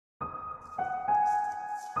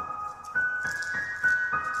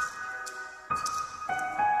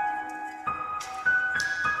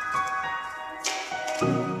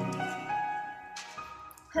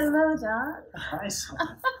Hello, John. Hi,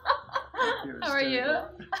 Solla. How are you?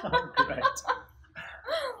 I'm great.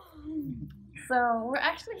 So we're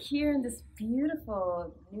actually here in this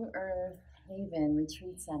beautiful New Earth Haven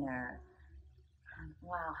Retreat Center.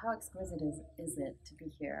 Wow, how exquisite is it to be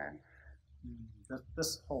here?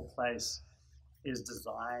 This whole place is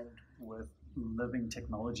designed with living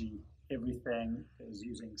technology. Everything is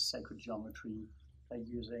using sacred geometry. They're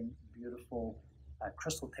using beautiful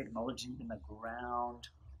crystal technology in the ground.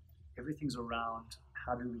 Everything's around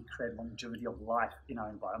how do we create longevity of life in our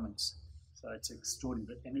environments. So it's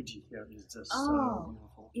extraordinary. The energy here is just so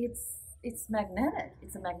beautiful. It's magnetic.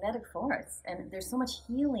 It's a magnetic force, and there's so much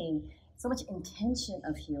healing, so much intention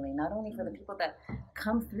of healing, not only for the people that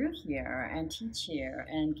come through here and teach here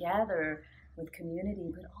and gather with community,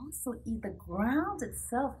 but also the ground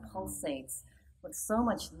itself pulsates with so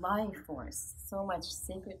much life force, so much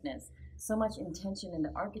sacredness, so much intention in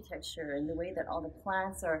the architecture and the way that all the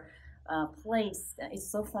plants are placed.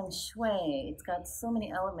 It's so feng shui. It's got so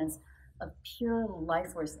many elements of pure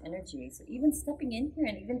life force energy. So even stepping in here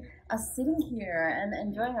and even us sitting here and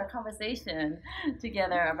enjoying our conversation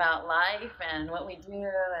together about life and what we do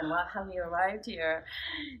and how we arrived here,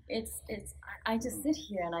 I just sit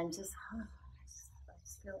here and I just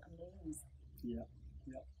feel amazed. Yeah,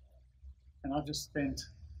 yeah. And I've just spent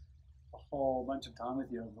a whole bunch of time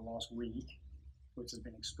with you over the last week, which has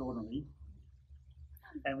been extraordinary.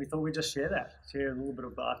 And we thought we'd just share a little bit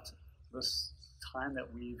about this time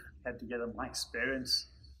that we've had together, my experience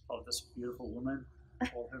of this beautiful woman,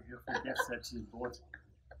 all her beautiful gifts that she's brought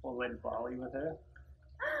all the way to Bali with her.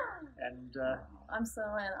 And I'm so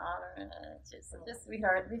in honor and just such a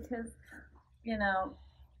sweetheart because,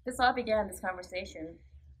 this all began, this conversation,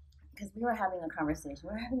 because we were having a conversation. We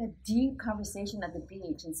were having a deep conversation at the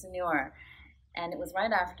beach in Sanur. And it was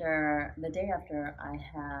the day after I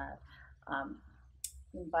had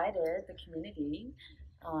invited the community,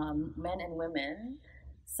 men and women,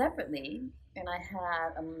 separately, and I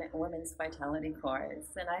had a women's vitality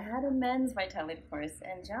course, and I had a men's vitality course,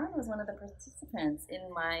 and John was one of the participants in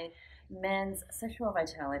my men's sexual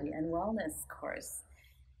vitality and wellness course.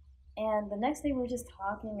 And the next day we were just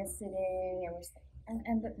talking and sitting,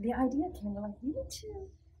 and the idea came, we're like, we need to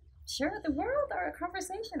share with the world our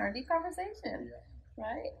deep conversation,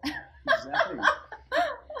 right? Exactly.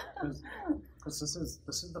 Because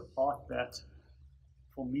this is the part that,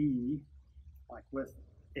 for me, like with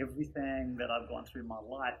everything that I've gone through in my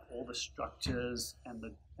life, all the structures and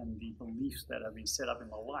the beliefs that have been set up in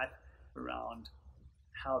my life around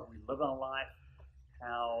how we live our life,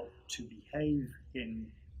 how to behave in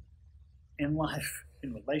life,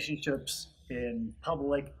 in relationships, in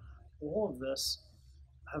public, all of this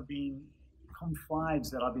have been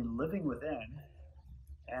confines that I've been living within,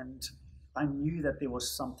 and I knew that there was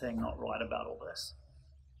something not right about all this.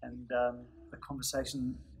 And the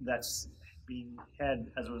conversation that's been had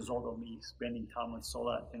as a result of me spending time with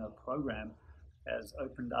Solla in a program has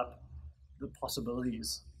opened up the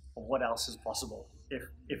possibilities of what else is possible.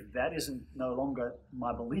 If that isn't no longer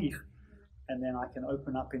my belief, and then I can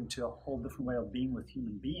open up into a whole different way of being with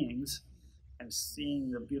human beings and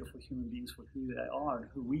seeing the beautiful human beings for who they are and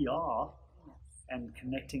who we are, and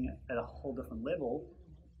connecting at a whole different level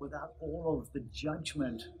without all of the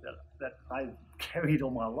judgment that I've carried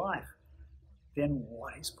all my life, then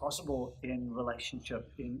what is possible in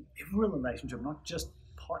relationship, in every relationship, not just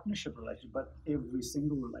partnership relationship, but every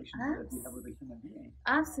single relationship that we have with a human being.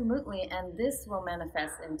 Absolutely, and this will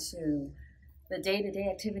manifest into the day-to-day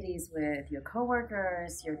activities with your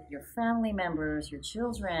coworkers, your family members, your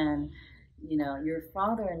children, your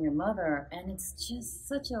father and your mother, and it's just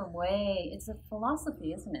such a way, it's a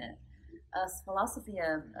philosophy, isn't it? A philosophy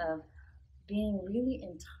of being really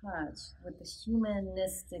in touch with the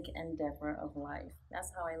humanistic endeavor of life.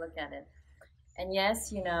 That's how I look at it. And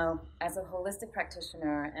yes, as a holistic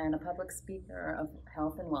practitioner and a public speaker of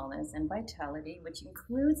health and wellness and vitality, which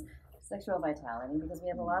includes sexual vitality, because we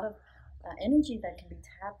have a lot of energy that can be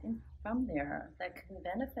tapped in from there that can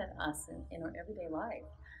benefit us in our everyday life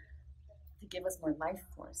to give us more life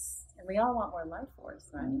force. And we all want more life force,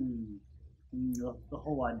 right? The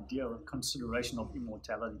whole idea of consideration of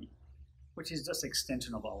immortality, which is just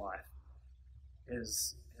extension of our life,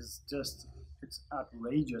 is just, it's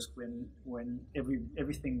outrageous when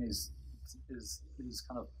everything is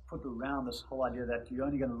kind of put around this whole idea that you're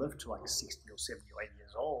only going to live to like 60 or 70 or 80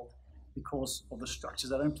 years old because of the structures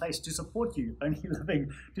that are in place to support you only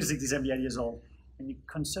living to 60, 70, 80 years old. And you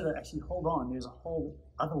consider, actually, hold on, there's a whole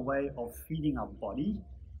other way of feeding our body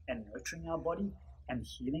and nurturing our body and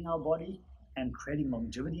healing our body and creating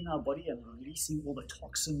longevity in our body and releasing all the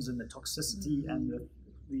toxins and the toxicity and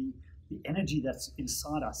the the energy that's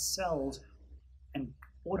inside our cells, and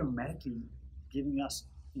automatically giving us,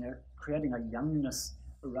 creating a youngness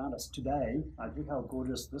around us today. Look how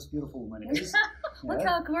gorgeous this beautiful woman is. Look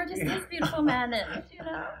how gorgeous this beautiful man is,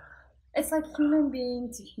 It's like human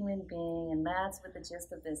being to human being, and that's what the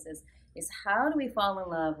gist of this is how do we fall in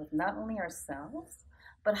love with not only ourselves,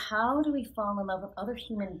 but how do we fall in love with other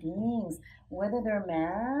human beings, whether they're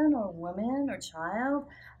man or woman or child?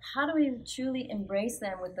 How do we truly embrace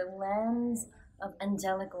them with the lens of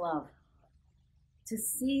angelic love? To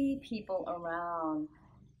see people around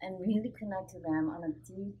and really connect to them on a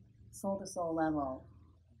deep soul-to-soul level.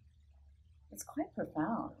 It's quite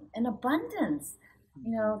profound. And abundance.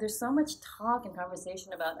 There's so much talk and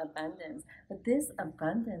conversation about abundance, but this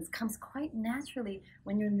abundance comes quite naturally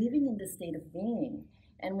when you're living in this state of being,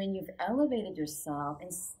 and when you've elevated yourself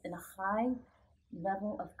in a high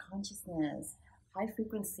level of consciousness, high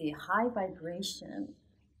frequency, high vibration.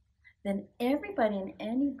 Then everybody and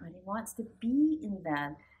anybody wants to be in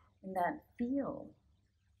that field.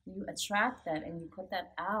 You attract that and you put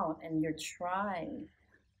that out, and your tribe,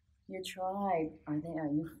 you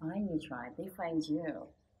find your tribe, they find you.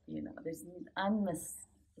 There's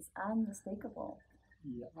it's unmistakable,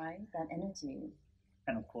 right? That energy.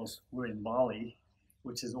 And of course, we're in Bali,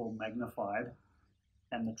 which is all magnified,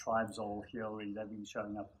 and the tribes are all here already. They've been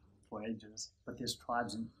showing up for ages, but there's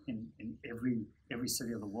tribes in every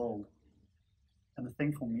city of the world. And the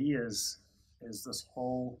thing for me is this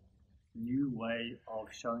whole new way of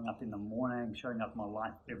showing up in the morning, showing up in my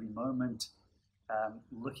life every moment,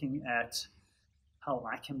 looking at how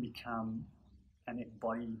I can become and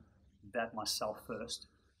embody that myself first.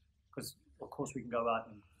 Because of course we can go out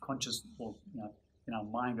and conscious, or in our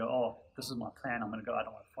mind go, oh, this is my plan, I'm going to go out, I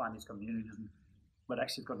want to find these communities, but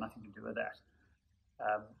actually it's got nothing to do with that.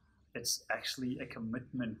 It's actually a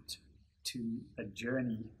commitment to a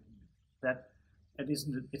journey that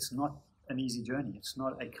it's not an easy journey. It's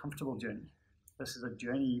not a comfortable journey. This is a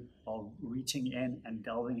journey of reaching in and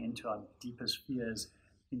delving into our deepest fears,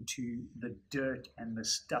 into the dirt and the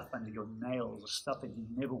stuff under your nails, the stuff that you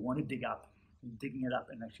never want to dig up, and digging it up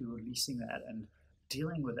and actually releasing that and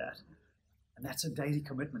dealing with that. And that's a daily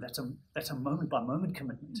commitment. That's a moment by moment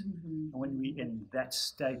commitment. And when we're in that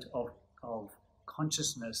state of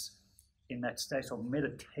consciousness, in that state of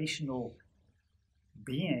meditational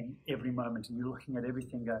being every moment, and you're looking at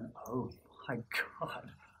everything going, oh my God,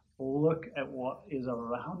 look at what is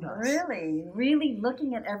around us. Really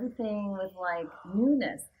looking at everything with like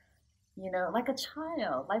newness, like a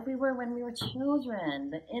child, like we were when we were children,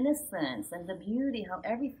 the innocence and the beauty, how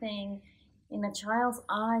everything in a child's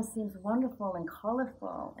eyes seems wonderful and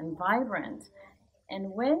colorful and vibrant.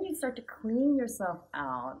 And when you start to clean yourself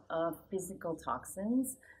out of physical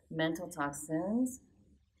toxins, mental toxins,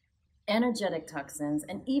 energetic toxins,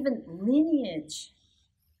 and even lineage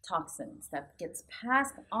toxins that gets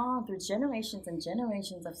passed on through generations and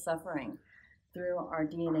generations of suffering through our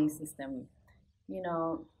DNA system,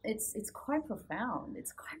 it's quite profound.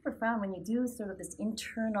 It's quite profound when you do sort of this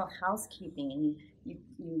internal housekeeping and you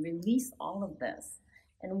release all of this.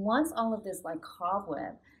 And once all of this like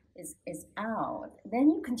cobweb is out, then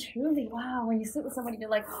you can truly, wow, when you sit with somebody, you're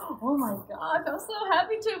like, oh my gosh, I'm so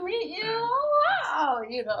happy to meet you. Wow,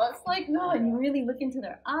 it's like, no, and you really look into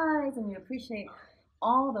their eyes and you appreciate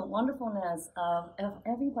all the wonderfulness of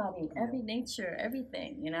everybody, every nature,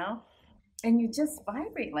 everything, and you just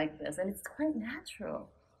vibrate like this, and it's quite natural.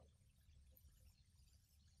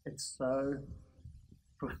 It's so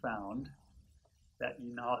profound that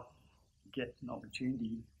you now get an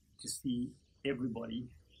opportunity to see everybody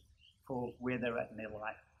for where they're at in their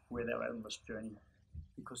life, where they're at on this journey,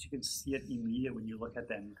 because you can see it immediately when you look at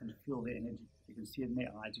them. You can feel their energy, you can see it in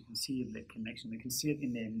their eyes, you can see it in their connection, you can see it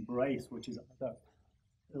in their embrace, which is either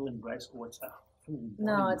a little embrace or it's a full body.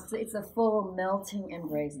 No, it's a full melting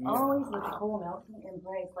embrace. Yeah. Always with a full melting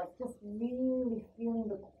embrace, like just really feeling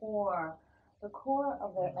the core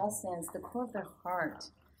of their essence, the core of their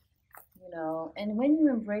heart. And when you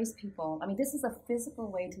embrace people, I mean, this is a physical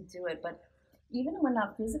way to do it, but even when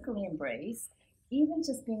not physically embraced, even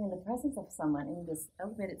just being in the presence of someone in this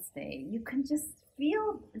elevated state, you can just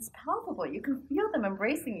feel, it's palpable. You can feel them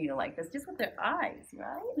embracing you like this, just with their eyes,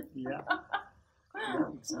 right? Yeah. Yeah,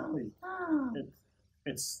 exactly.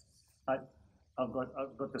 I've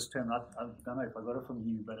got this term. I don't know if I got it from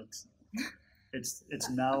you, but it's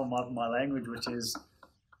now my language, which is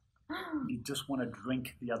you just want to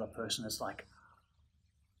drink the other person. It's like,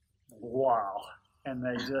 wow, and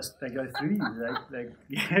they go through you.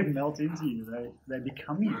 They melt into you. They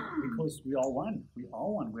become you, because we are one. We are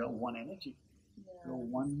one. We are one energy. Yeah.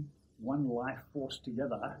 We're one life force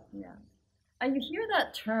together. Yeah. You hear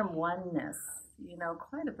that term oneness,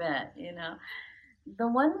 quite a bit, The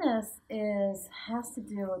oneness has to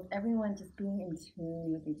do with everyone just being in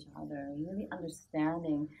tune with each other, really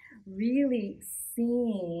understanding, really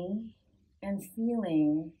seeing and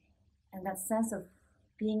feeling, and that sense of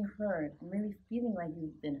being heard, and really feeling like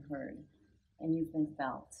you've been heard and you've been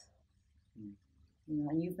felt,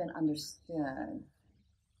 and you've been understood.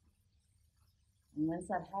 And once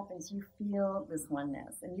that happens, you feel this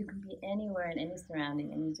oneness, and you can be anywhere in any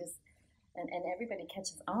surrounding, and you just, and everybody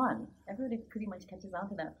catches on. Everybody pretty much catches on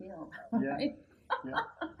to that feel. Right? Yeah.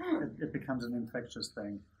 It becomes an infectious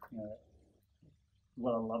thing.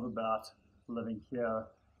 What I love about living here,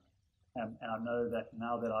 and I know that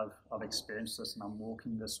now that I've experienced this and I'm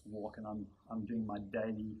walking this walk and I'm doing my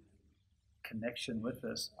daily connection with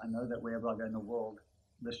this, I know that wherever I go in the world,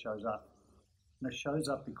 this shows up. And it shows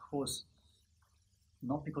up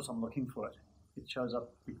not because I'm looking for it. It shows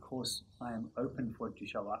up because I am open for it to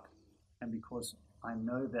show up, and because I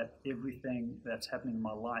know that everything that's happening in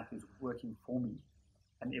my life is working for me,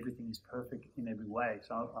 and everything is perfect in every way.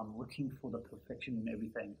 So I'm looking for the perfection in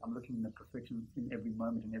everything. I'm looking for the perfection in every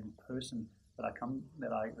moment, in every person that I come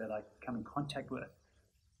in contact with.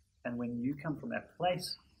 And when you come from that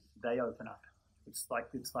place, they open up. It's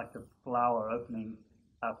like the flower opening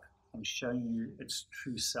up and showing you its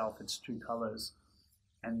true self, its true colors.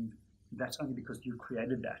 And that's only because you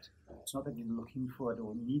created that. It's not that you're looking for it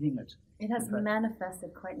or needing it. It has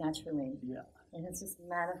manifested quite naturally. Yeah. It has just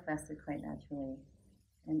manifested quite naturally.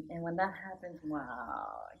 And when that happens,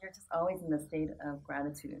 wow, you're just always in the state of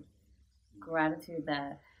gratitude. Gratitude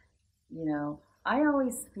that, I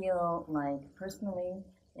always feel like personally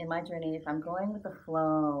in my journey, if I'm going with the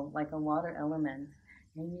flow, like a water element,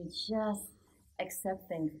 and you just accept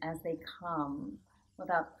things as they come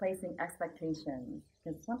without placing expectations.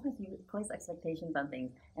 Because sometimes you place expectations on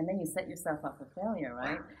things and then you set yourself up for failure,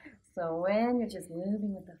 right? So when you're just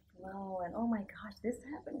moving with the flow and, oh my gosh, this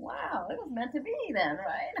happened, wow, it was meant to be then,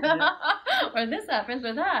 right? Yeah. Or this happens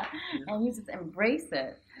or that. Yeah. And you just embrace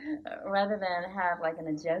it rather than have like an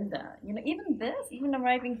agenda. Even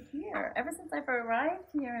arriving here, ever since I've arrived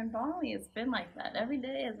here in Bali, it's been like that. Every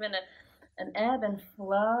day has been an ebb and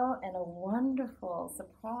flow and a wonderful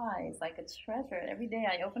surprise, like a treasure. Every day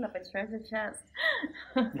I open up a treasure chest.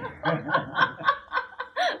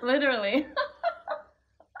 Literally.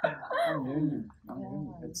 I'm hearing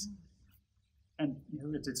you. It's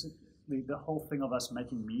the whole thing of us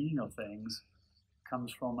making meaning of things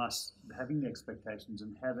comes from us having the expectations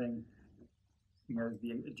and having,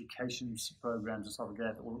 the education programs and stuff like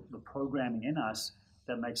that, or the programming in us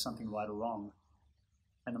that makes something right or wrong.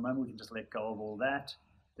 And the moment we can just let go of all that,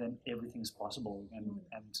 then everything's possible,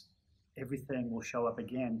 and everything will show up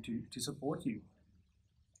again to support you.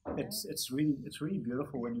 It's really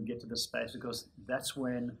beautiful when you get to this space, because that's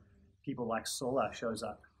when people like Solla shows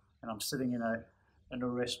up, and I'm sitting in a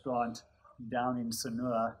restaurant down in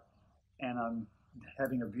Sanua, and I'm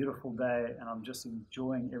having a beautiful day, and I'm just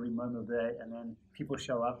enjoying every moment of the day, and then people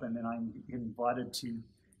show up, and then I'm invited to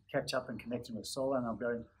catch up and connect with Solla, and I'm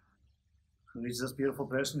going, who's this beautiful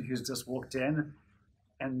person who's just walked in?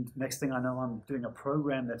 And next thing I know, I'm doing a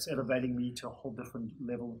program that's elevating me to a whole different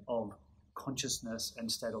level of consciousness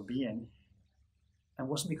and state of being. And it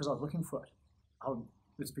wasn't because I was looking for it.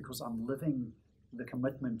 It's because I'm living the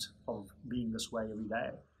commitment of being this way every day.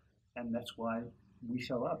 And that's why we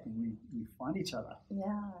show up and we find each other.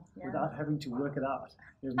 Yeah. Without having to work it out.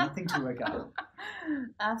 There's nothing to work out.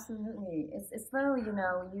 Absolutely. It's though,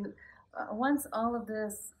 once all of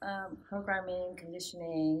this programming,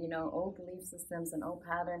 conditioning, old belief systems and old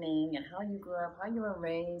patterning and how you grew up, how you were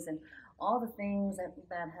raised, and all the things that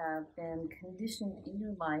have been conditioned in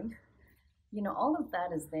your life, all of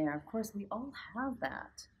that is there. Of course, we all have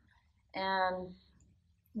that. And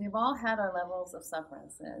we've all had our levels of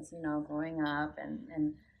sufferances, growing up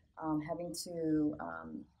and having to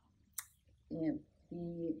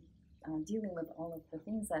be dealing with all of the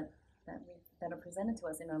things that are presented to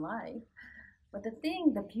us in our life. But the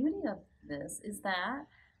beauty of this is that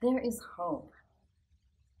there is hope.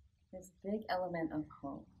 There's a big element of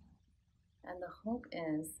hope. And the hope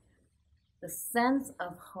is, the sense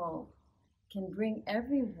of hope can bring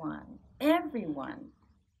everyone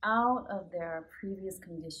out of their previous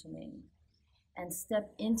conditioning and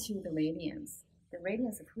step into the radiance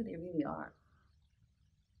of who they really are.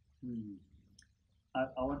 I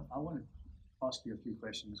want to ask you a few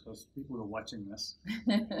questions, because people who are watching this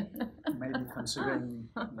may be considering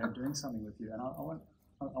doing something with you, and I want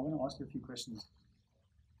to ask you a few questions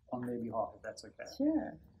on their behalf, if that's okay.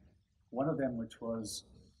 Sure. One of them, which was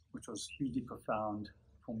hugely profound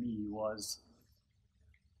for me, was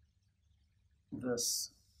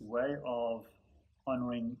this way of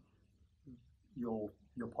honoring your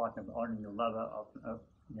partner, honoring your lover, of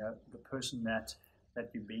the person that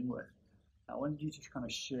you're being with. I wanted you to kind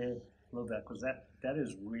of share a little bit, because that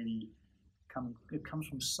is really it comes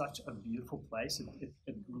from such a beautiful place.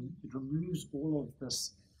 It removes all of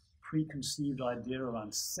this preconceived idea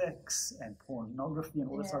around sex and pornography and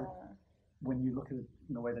all this other, when you look at it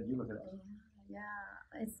in the way that you look at it. Yeah.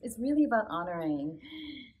 It's really about honoring,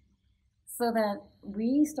 so that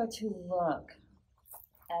we start to look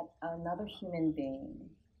at another human being.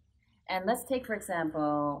 And let's take, for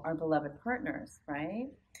example, our beloved partners, right?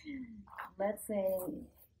 Let's say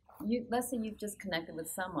you've just connected with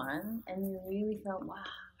someone and you really felt, wow,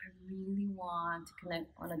 I really want to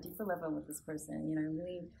connect on a deeper level with this person. You know, I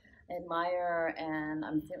really admire and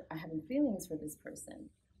I'm having feelings for this person.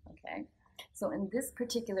 Okay, so in this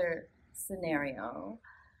particular scenario,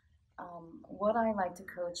 what I like to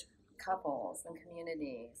coach couples and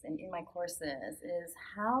communities and in my courses is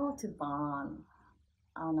how to bond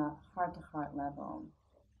on a heart-to-heart level.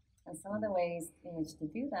 And some of the ways in which to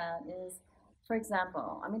do that is, for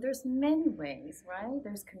example, I mean, there's many ways, right?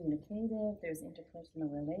 There's communicative, there's interpersonal,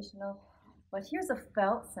 relational, but here's a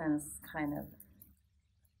felt sense kind of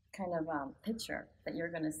picture that you're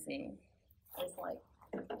going to see. It's like,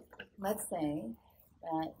 let's say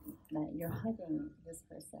that you're hugging this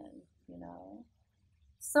person, you know.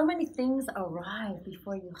 So many things arrive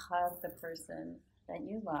before you hug the person that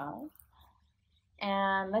you love.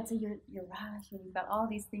 And let's say you're rushed and you've got all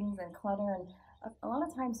these things and clutter, and a lot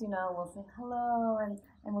of times, you know, we'll say hello and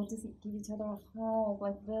we'll just give each other a hug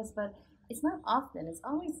like this, but it's not often. It's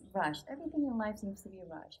always rushed. Everything in life seems to be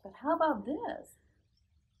rushed. But how about this?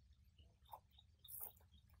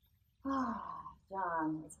 Ah,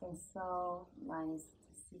 John, it's been so nice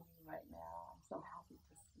to see you right now. I'm so happy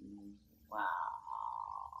to see you. Wow.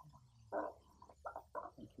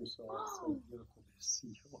 Thank you, so it's so beautiful to see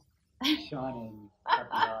you. Shining happy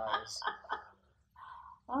eyes.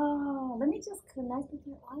 Oh, let me just connect with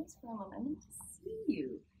your eyes for a moment. Let me just see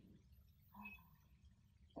you.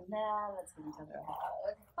 And then let's give each other a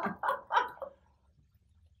hug.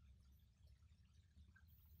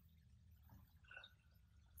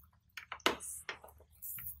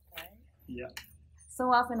 Right? Yeah.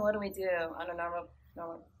 So often, what do we do on a normal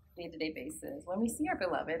day-to-day basis? When we see our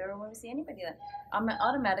beloved or when we see anybody that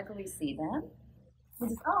automatically we see them, we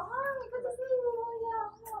just, oh, hi, good to see you. Oh,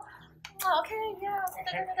 yeah. Oh, okay, yeah.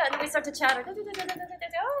 And then we start to chatter. Oh,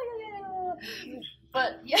 yeah.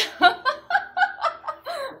 But, yeah.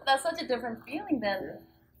 That's such a different feeling than.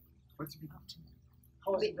 What's it been up to?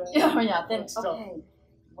 How was it been? Yeah. Then, okay,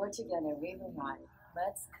 we're together. We've arrived.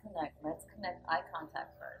 Let's connect eye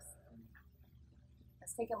contact first.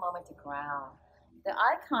 Let's take a moment to ground. The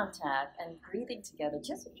eye contact and breathing together,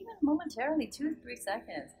 just even momentarily, 2-3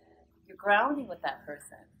 seconds. You're grounding with that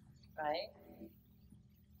person, right?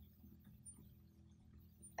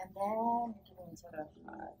 And then you're giving each other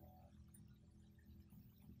a hug.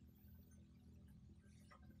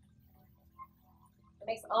 It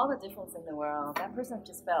makes all the difference in the world. That person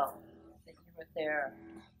just felt that you were there,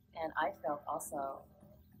 and I felt also.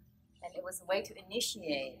 And it was a way to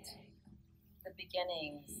initiate the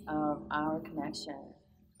beginnings of our connection.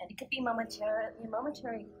 And it could be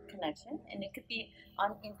momentary connection, and it could be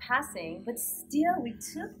in passing, but still we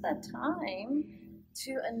took that time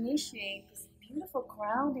to initiate this beautiful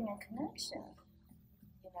grounding and connection.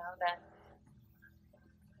 You know, that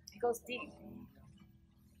it goes deep.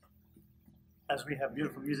 As we have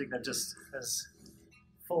beautiful music that just has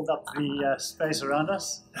filled up the space around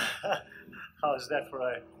us. How is that for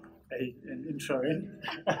an intro in?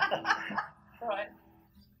 Right.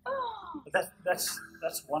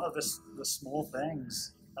 That's one of the small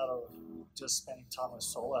things out of just spending time with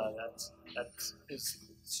Solla that is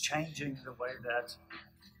changing the way that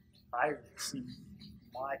I see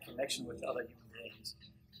my connection with other human beings.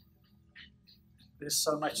 There's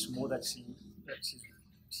so much more that she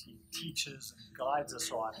teaches and guides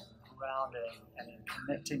us on, grounding and in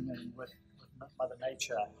connecting and with Mother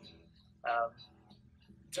Nature.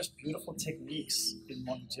 Just beautiful techniques in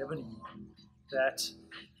longevity that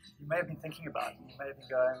you may have been thinking about. You may have been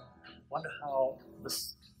going, wonder how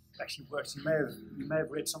this actually works. You may have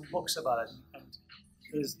read some books about it, and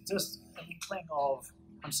there's just an inkling of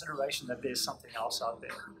consideration that there's something else out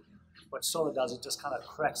there. What Solla does, it just kind of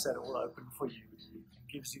cracks that all open for you and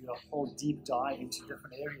gives you a whole deep dive into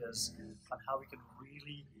different areas on how we can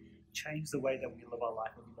really change the way that we live our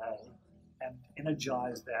life every day and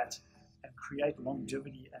energize that and create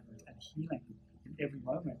longevity and healing in every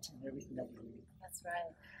moment, in everything that we do. That's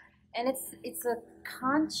right. And it's a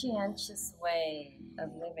conscientious way of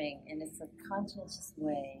living, and it's a conscientious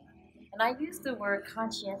way. And I use the word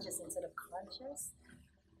conscientious instead of conscious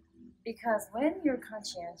because when you're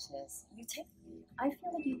conscientious, I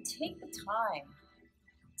feel like you take the time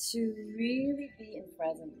to really be in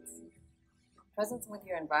presence. Presence with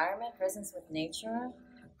your environment, presence with nature,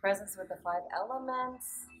 presence with the five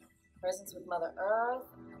elements, presence with Mother Earth,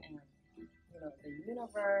 and the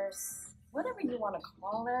universe, whatever you want to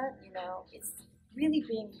call it. It's really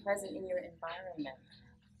being present in your environment,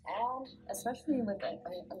 and especially with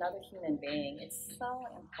another human being. It's so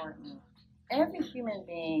important. Every human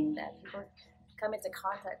being that people come into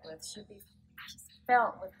contact with should be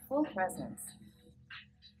felt with full presence.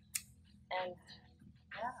 And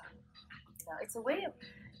yeah, it's a way of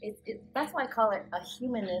that's why I call it a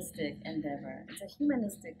humanistic endeavor. It's a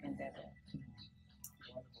humanistic endeavor.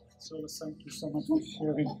 So thank you so much for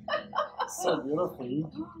sharing so beautifully.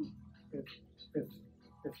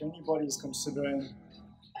 If anybody is considering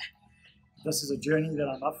this is a journey that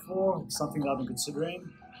I'm up for, it's something that I've been considering,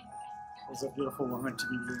 there's a beautiful woman to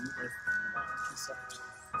be living with. Thank you so much.